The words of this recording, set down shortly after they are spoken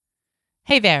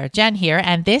Hey there, Jen here,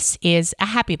 and this is a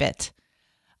Happy Bit.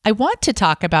 I want to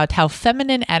talk about how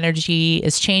feminine energy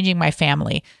is changing my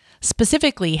family,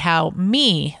 specifically how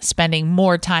me spending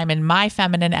more time in my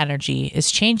feminine energy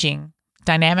is changing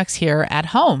dynamics here at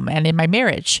home and in my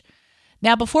marriage.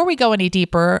 Now, before we go any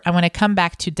deeper, I want to come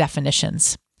back to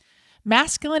definitions.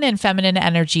 Masculine and feminine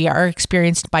energy are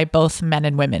experienced by both men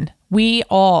and women. We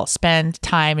all spend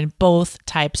time in both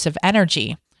types of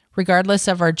energy. Regardless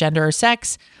of our gender or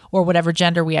sex, or whatever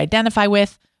gender we identify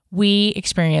with, we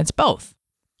experience both.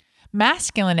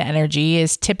 Masculine energy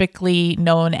is typically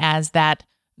known as that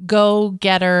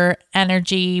go-getter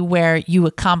energy where you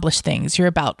accomplish things. You're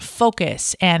about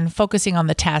focus and focusing on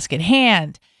the task at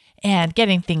hand and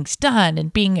getting things done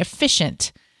and being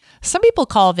efficient. Some people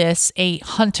call this a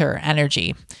hunter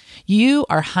energy. You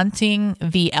are hunting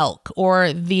the elk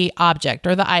or the object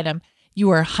or the item. You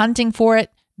are hunting for it.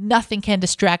 Nothing can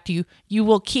distract you. You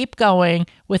will keep going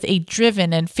with a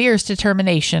driven and fierce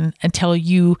determination until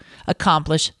you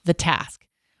accomplish the task.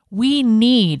 We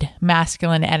need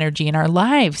masculine energy in our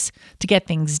lives to get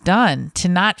things done, to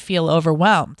not feel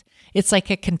overwhelmed. It's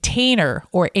like a container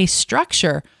or a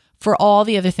structure for all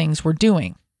the other things we're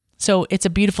doing. So it's a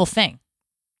beautiful thing.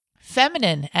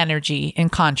 Feminine energy, in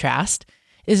contrast,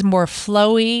 is more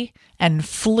flowy and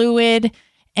fluid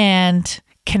and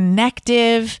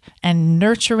connective and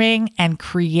nurturing and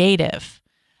creative.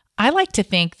 I like to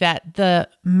think that the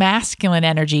masculine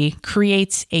energy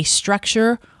creates a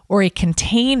structure or a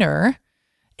container,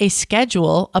 a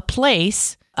schedule, a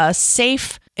place, a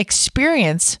safe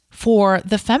experience for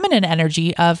the feminine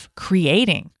energy of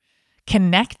creating,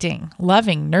 connecting,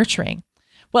 loving, nurturing.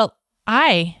 Well,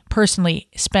 I personally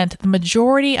spent the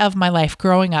majority of my life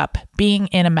growing up being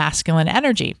in a masculine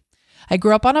energy. I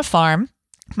grew up on a farm.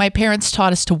 My parents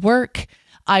taught us to work.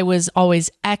 I was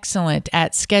always excellent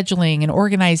at scheduling and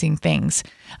organizing things.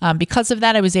 Because of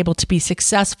that, I was able to be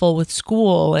successful with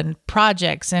school and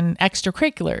projects and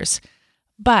extracurriculars.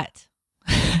 But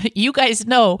you guys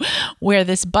know where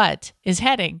this but is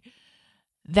heading.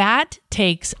 That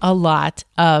takes a lot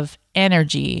of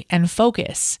energy and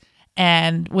focus.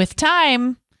 And with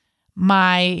time,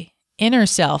 my inner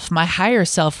self, my higher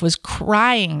self was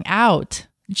crying out,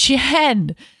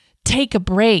 Jen, take a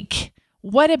break.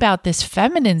 What about this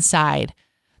feminine side?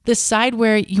 The side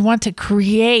where you want to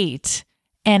create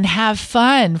and have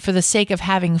fun for the sake of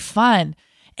having fun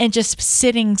and just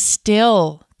sitting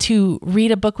still to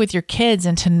read a book with your kids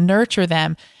and to nurture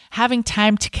them, having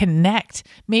time to connect,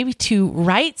 maybe to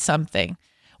write something.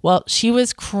 Well, she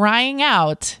was crying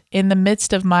out in the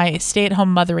midst of my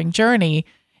stay-at-home mothering journey,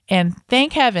 and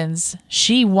thank heavens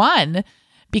she won.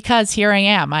 Because here I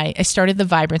am. I started the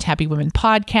Vibrant Happy Women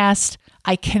podcast.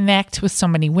 I connect with so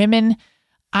many women.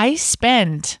 I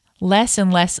spend less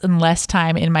and less and less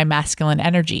time in my masculine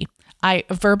energy. I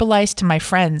verbalize to my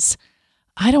friends,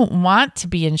 I don't want to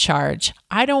be in charge.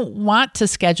 I don't want to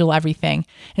schedule everything.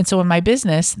 And so in my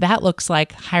business, that looks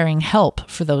like hiring help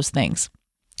for those things.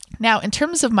 Now, in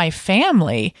terms of my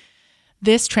family,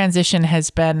 this transition has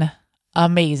been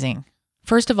amazing.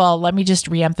 First of all, let me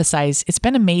just reemphasize, it's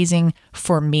been amazing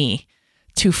for me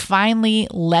to finally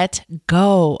let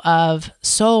go of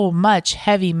so much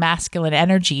heavy masculine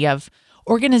energy of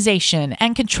organization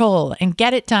and control and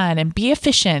get it done and be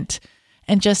efficient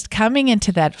and just coming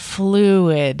into that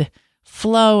fluid,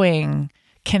 flowing,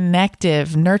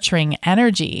 connective, nurturing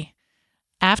energy.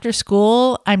 After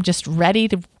school, I'm just ready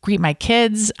to greet my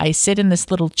kids. I sit in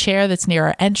this little chair that's near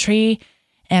our entry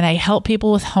and I help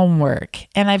people with homework.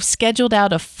 And I've scheduled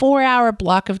out a 4-hour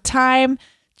block of time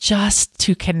just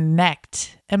to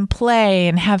connect and play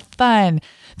and have fun.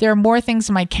 There are more things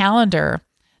in my calendar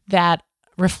that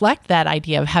reflect that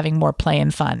idea of having more play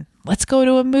and fun. Let's go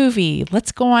to a movie.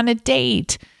 Let's go on a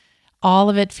date. All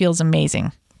of it feels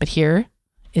amazing. But here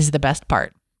is the best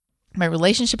part. My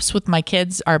relationships with my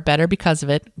kids are better because of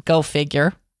it. Go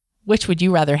figure. Which would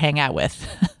you rather hang out with?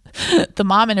 The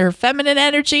mom and her feminine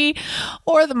energy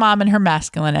or the mom and her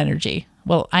masculine energy?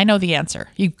 Well, I know the answer.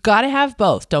 You've got to have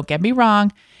both. Don't get me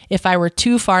wrong. If I were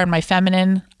too far in my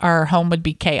feminine, our home would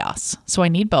be chaos. So I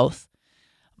need both.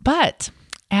 But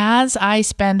as I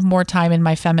spend more time in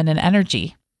my feminine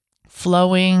energy,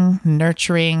 flowing,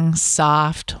 nurturing,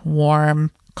 soft,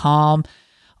 warm, calm,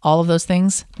 all of those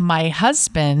things, my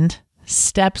husband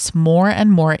steps more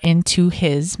and more into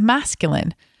his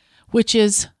masculine, which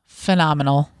is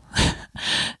phenomenal.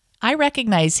 I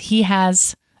recognize he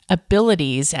has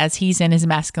abilities as he's in his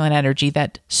masculine energy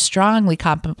that strongly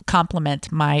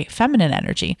complement my feminine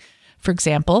energy. For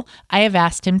example, I have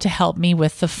asked him to help me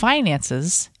with the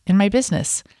finances in my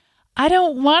business. I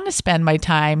don't want to spend my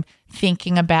time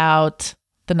thinking about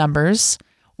the numbers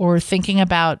or thinking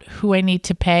about who I need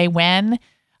to pay when.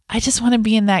 I just want to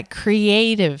be in that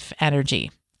creative energy.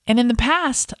 And in the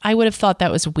past, I would have thought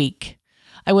that was weak.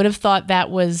 I would have thought that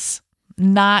was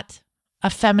not a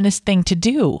feminist thing to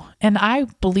do. And I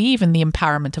believe in the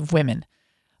empowerment of women.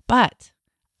 But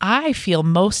I feel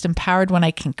most empowered when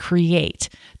I can create,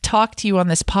 talk to you on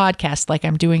this podcast like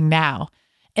I'm doing now,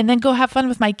 and then go have fun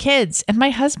with my kids. And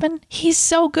my husband, he's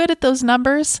so good at those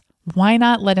numbers. Why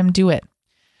not let him do it?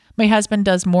 My husband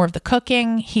does more of the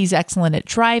cooking. He's excellent at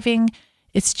driving.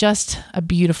 It's just a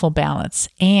beautiful balance.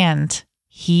 And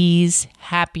he's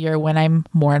happier when I'm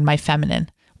more in my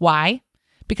feminine. Why?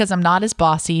 Because I'm not as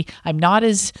bossy. I'm not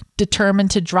as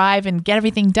determined to drive and get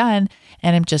everything done.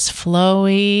 And I'm just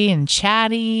flowy and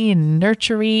chatty and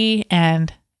nurtury,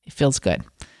 and it feels good.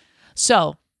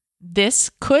 So this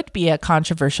could be a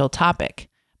controversial topic,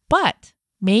 but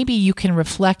maybe you can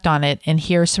reflect on it and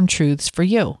hear some truths for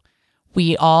you.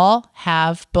 We all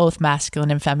have both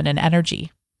masculine and feminine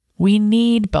energy. We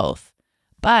need both,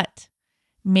 but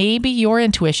maybe your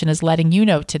intuition is letting you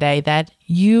know today that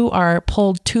you are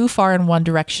pulled too far in one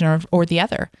direction or the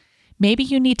other. Maybe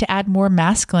you need to add more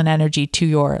masculine energy to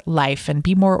your life and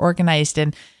be more organized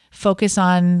and focus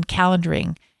on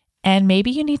calendaring. And maybe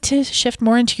you need to shift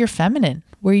more into your feminine,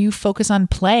 where you focus on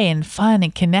play and fun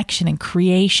and connection and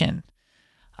creation.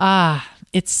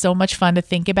 It's so much fun to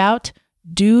think about.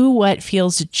 Do what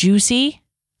feels juicy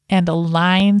and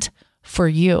aligned for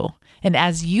you. And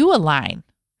as you align,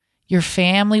 your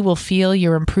family will feel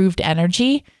your improved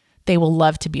energy. They will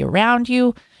love to be around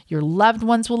you. Your loved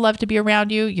ones will love to be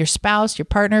around you, your spouse, your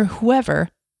partner, whoever.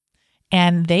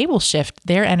 And they will shift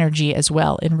their energy as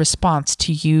well in response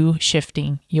to you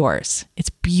shifting yours. It's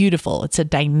beautiful. It's a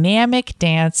dynamic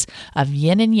dance of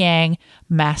yin and yang,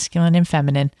 masculine and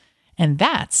feminine. And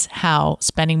that's how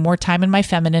spending more time in my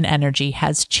feminine energy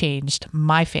has changed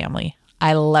my family.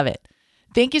 I love it.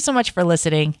 Thank you so much for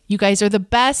listening. You guys are the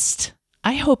best.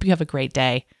 I hope you have a great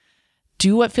day.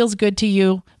 Do what feels good to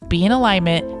you, be in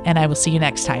alignment, and I will see you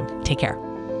next time. Take care.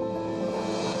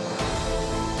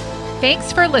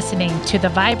 Thanks for listening to the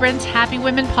Vibrant Happy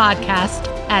Women podcast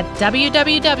at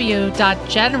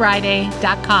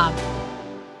www.jenriday.com.